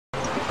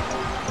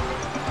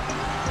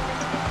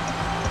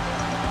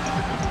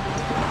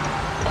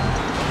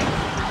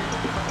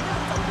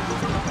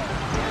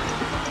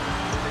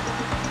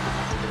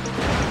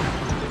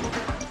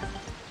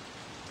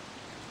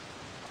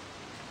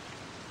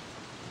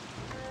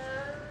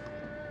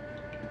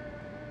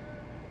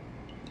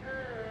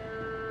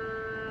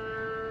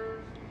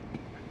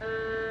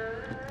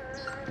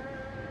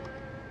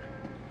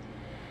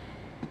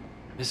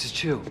Mrs.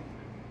 Chu.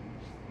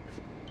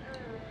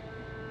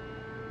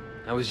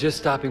 I was just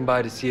stopping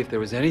by to see if there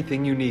was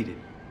anything you needed.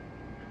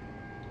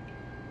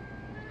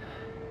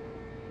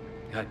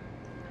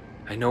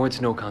 I know it's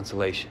no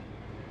consolation,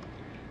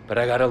 but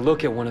I gotta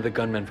look at one of the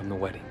gunmen from the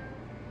wedding.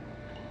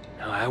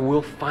 Now, I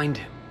will find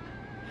him,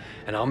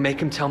 and I'll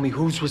make him tell me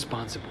who's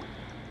responsible.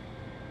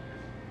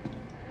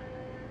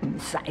 唔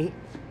使，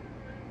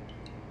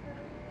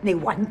你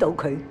揾到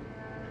佢，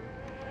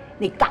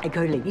你帶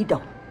佢嚟呢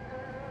度，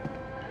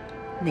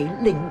你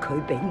拎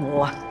佢俾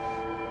我啊！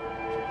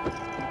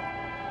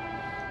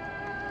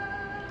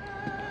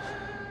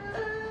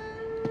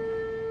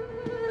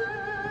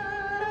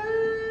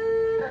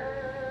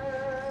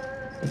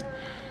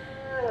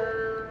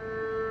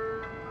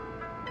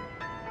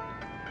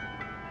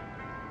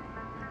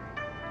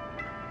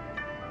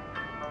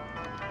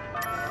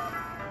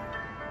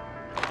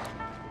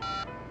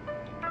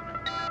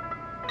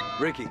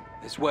 Ricky,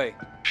 this way.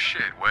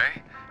 Shit,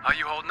 Way. How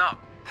you holding up?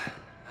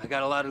 I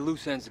got a lot of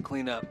loose ends to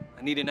clean up.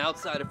 I need an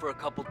outsider for a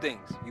couple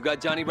things. You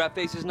got Johnny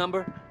Ratface's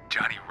number?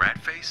 Johnny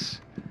Ratface?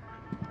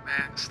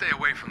 Man, stay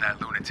away from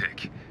that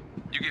lunatic.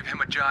 You give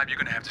him a job, you're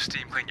gonna have to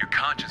steam clean your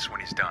conscience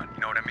when he's done.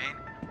 You know what I mean?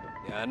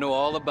 Yeah, I know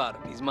all about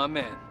him. He's my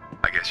man.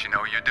 I guess you know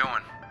what you're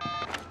doing.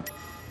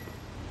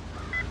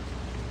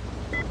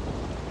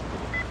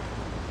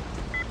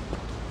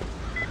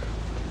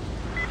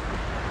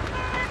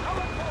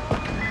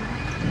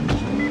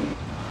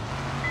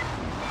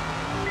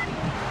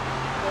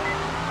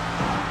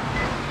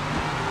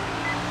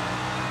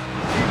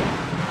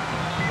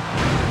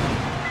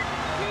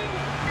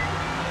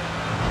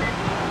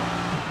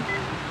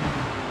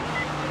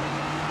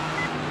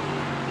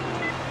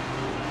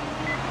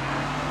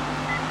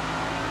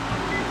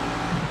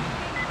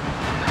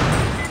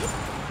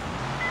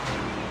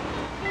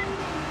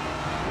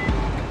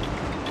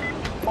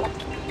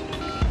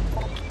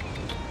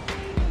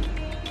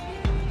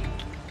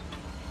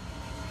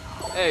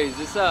 Hey, is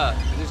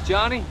this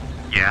Johnny?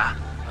 Yeah?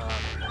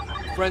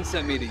 Friend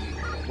sent me to you.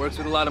 Works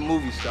with a lot of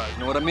movie stars,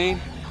 know what I mean?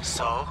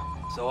 So?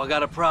 So I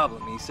got a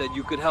problem. He said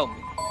you could help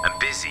me. I'm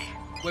busy.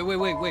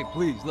 Wait,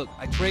 please. Look,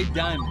 I trade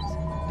diamonds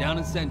down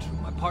in Central.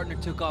 My partner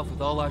took off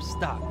with all our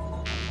stock.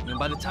 And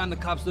by the time the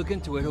cops look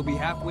into it, he'll be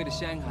halfway to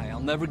Shanghai. I'll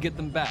never get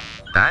them back.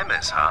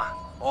 Diamonds, huh?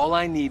 All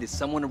I need is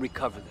someone to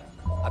recover them.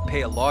 I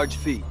pay a large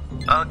fee.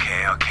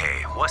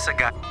 Okay. What's a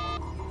guy?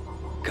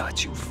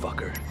 Got you,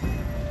 fucker.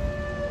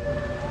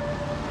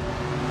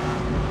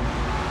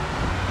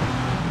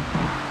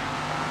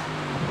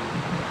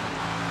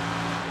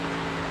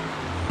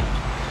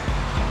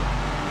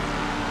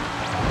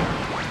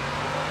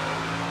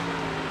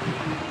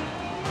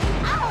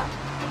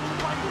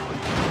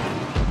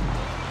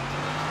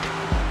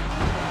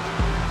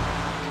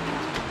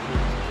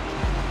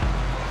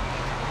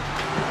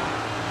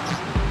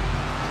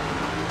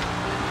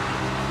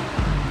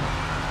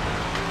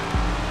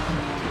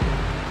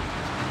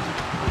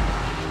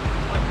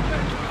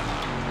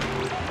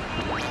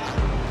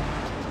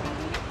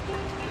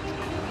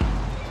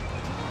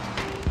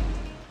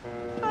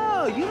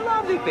 You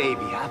lovely,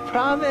 baby, I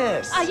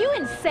promise. Are you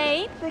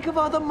insane? Think of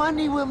all the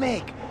money we'll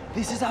make.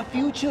 This is our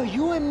future,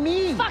 you and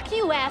me. Fuck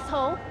you,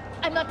 asshole.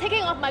 I'm not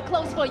taking off my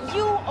clothes for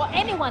you or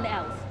anyone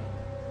else.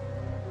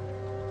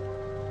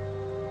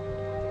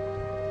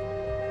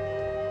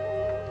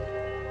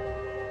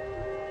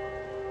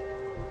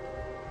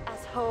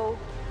 Asshole.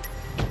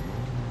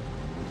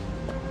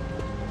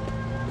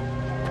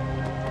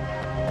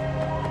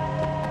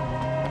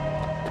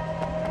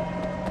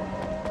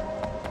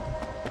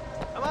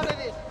 Come on,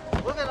 ladies.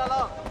 Move it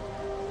along.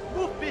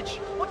 Move, bitch.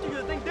 What do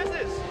you think this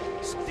is?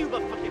 Steal the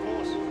fucking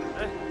horse.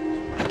 Eh?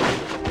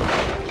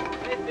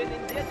 They've been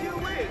in there 2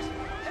 weeks.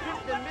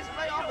 Stripped and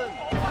misplay of them.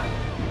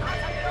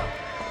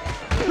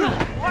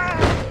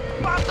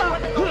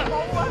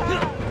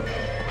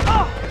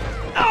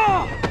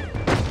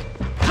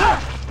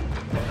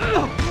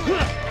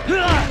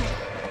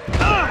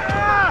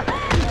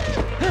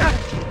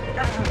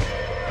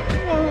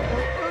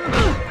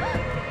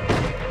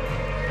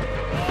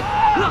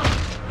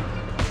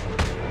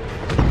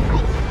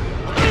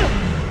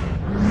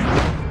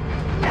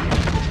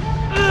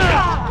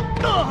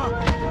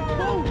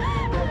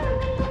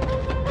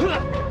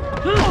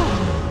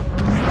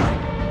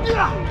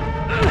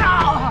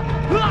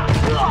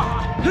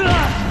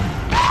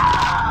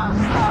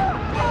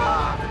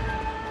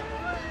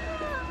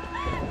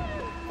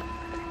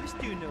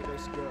 Do you know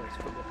those girls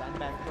from the Bang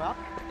Bang Club?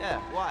 Yeah,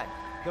 why?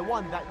 The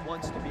one that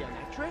wants to be an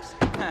actress?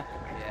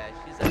 Yeah,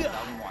 she's a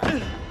dumb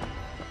one.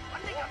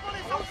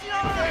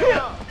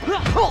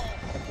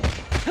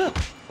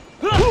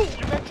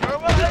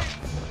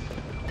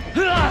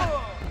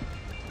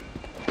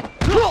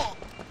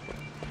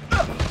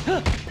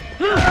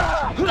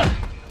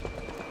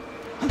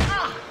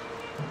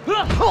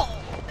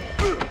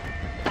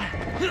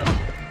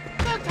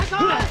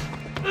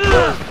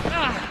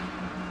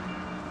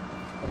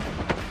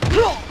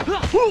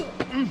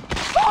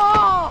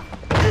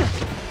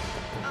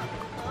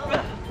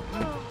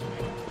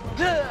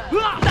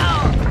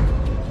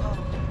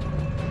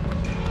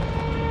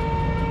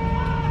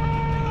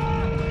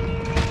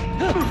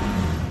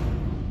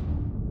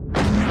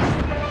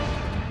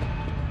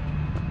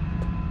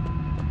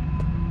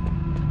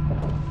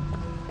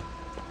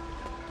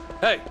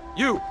 Hey,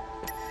 you!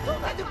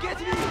 Don't let them get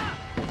me!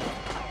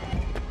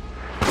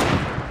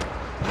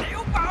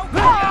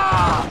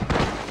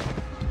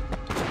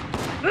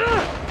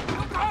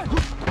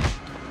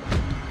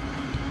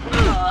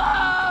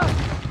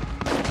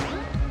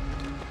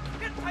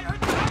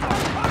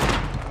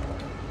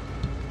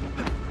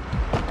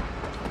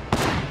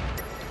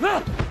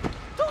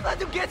 Don't let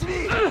them get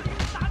me!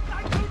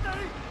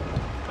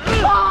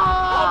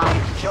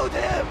 Shoot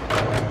him!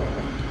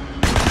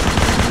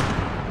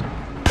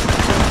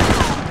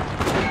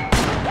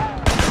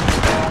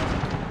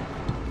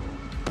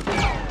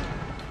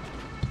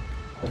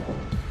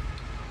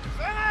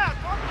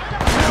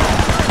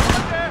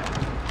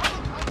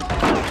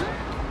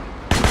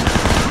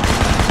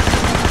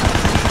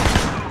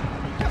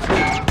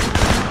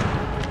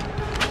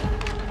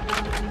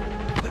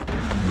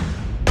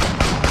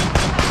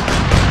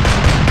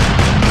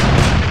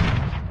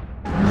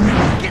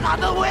 Get out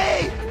of the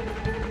way!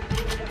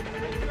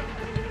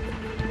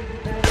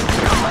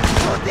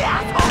 Shoot the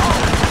asshole!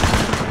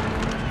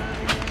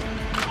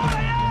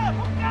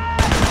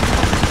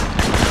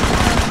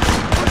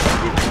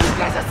 You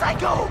guys are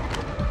psycho!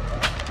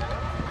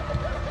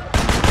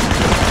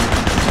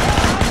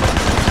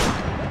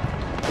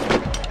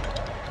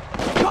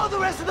 Call the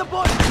rest of the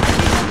boys! I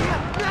need them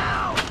here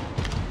now!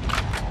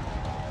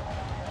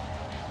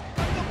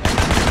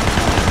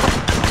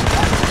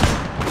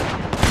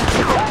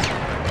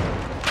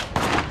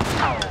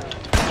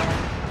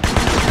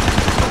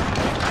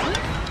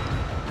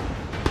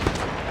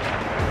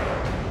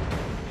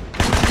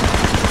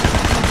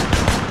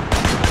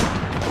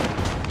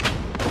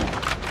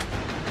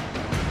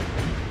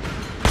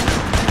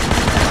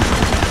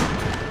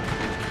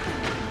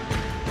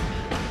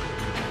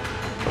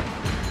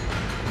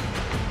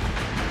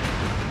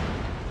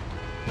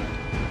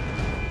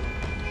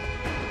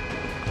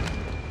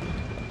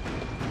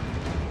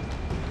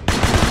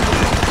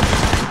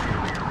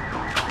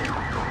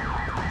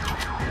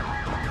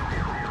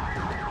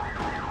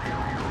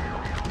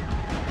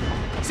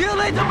 See you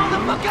later,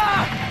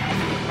 motherfucker!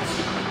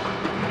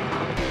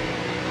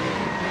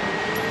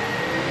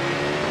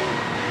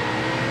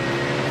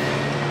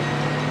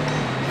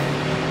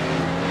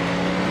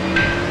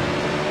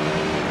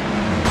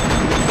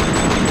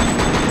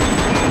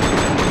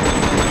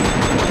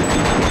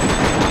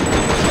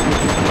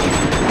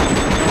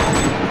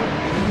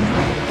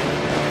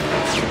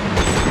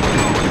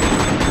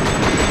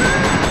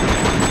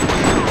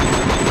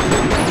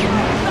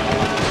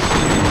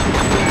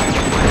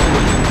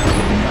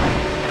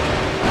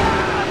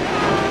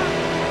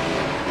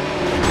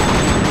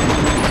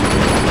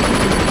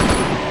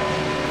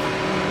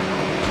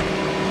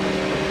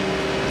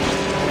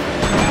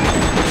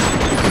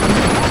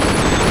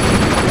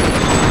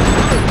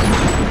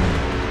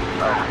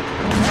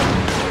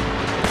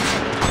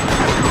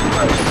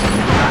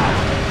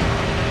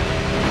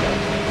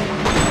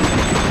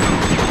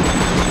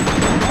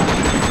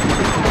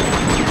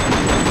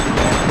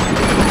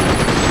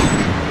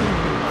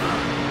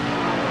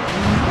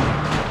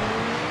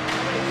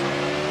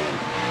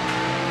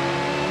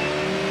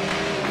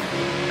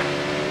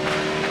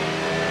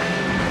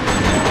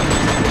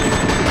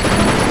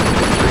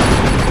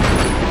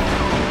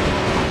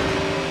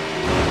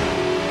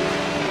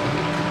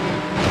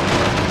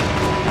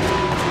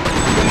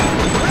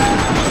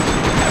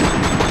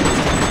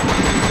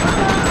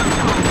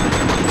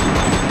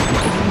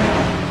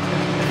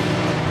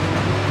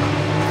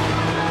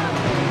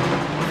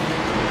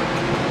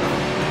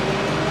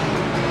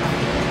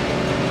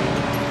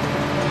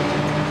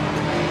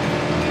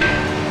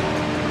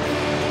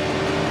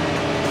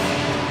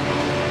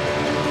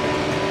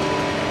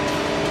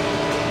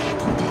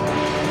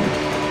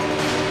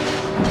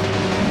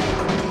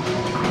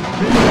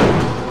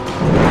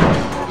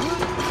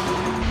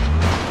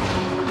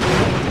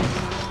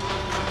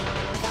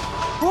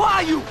 Who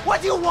are you?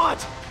 What do you want?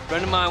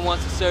 Friend of mine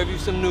wants to serve you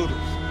some noodles.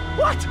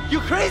 What?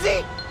 You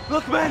crazy?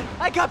 Look, man,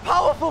 I got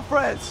powerful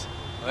friends.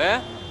 Oh,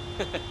 yeah?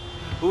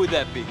 Who would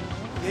that be?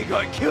 They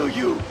gonna kill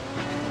you.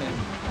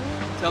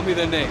 Tell me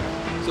their name,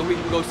 so we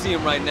can go see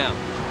them right now.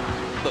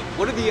 Look,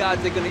 what are the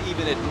odds they're gonna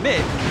even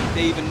admit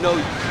they even know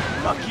you?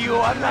 Fuck you,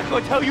 I'm not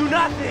gonna tell you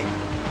nothing.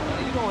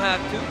 Well, you don't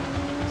have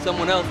to.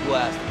 Someone else will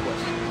ask the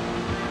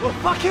question. Well,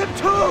 fuck him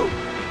too!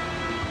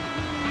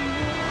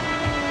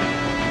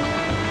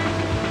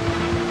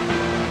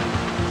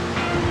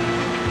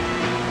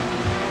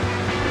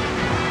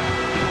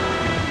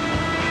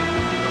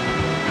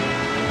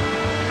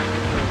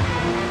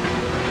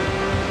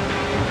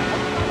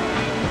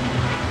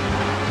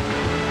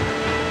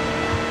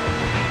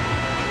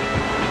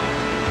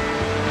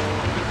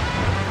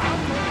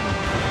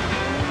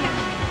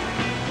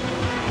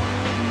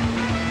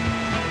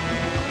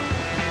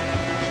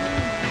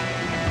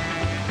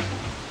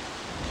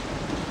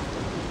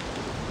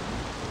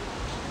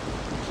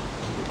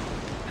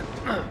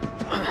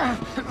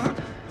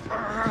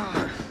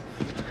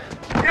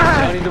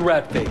 Johnny the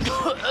Rat Face.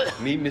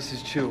 Meet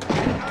Mrs. Chu.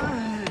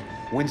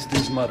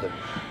 Winston's mother.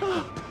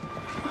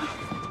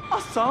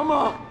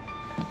 Osama!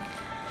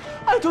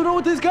 I don't know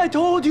what this guy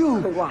told you.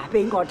 佢話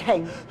俾我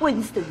聽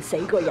 ，Winston 死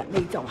個人，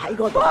你就喺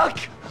嗰度。 Fuck!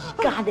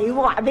 而家你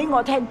話俾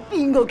我聽，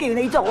邊個叫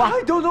你做啊？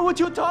 I don't know what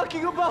you're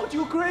talking about,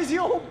 you crazy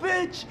old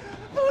bitch.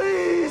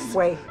 Please.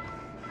 喂，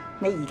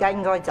你而家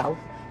應該走，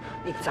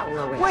你走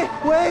啦喂。 Wait,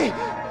 wait!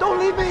 Don't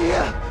leave me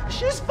here.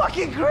 She's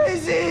fucking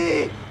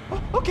crazy.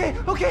 Okay,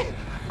 okay.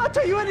 I'll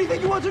tell you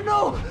anything you want to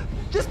know.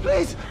 Just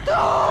please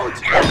don't.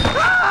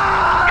 Ah!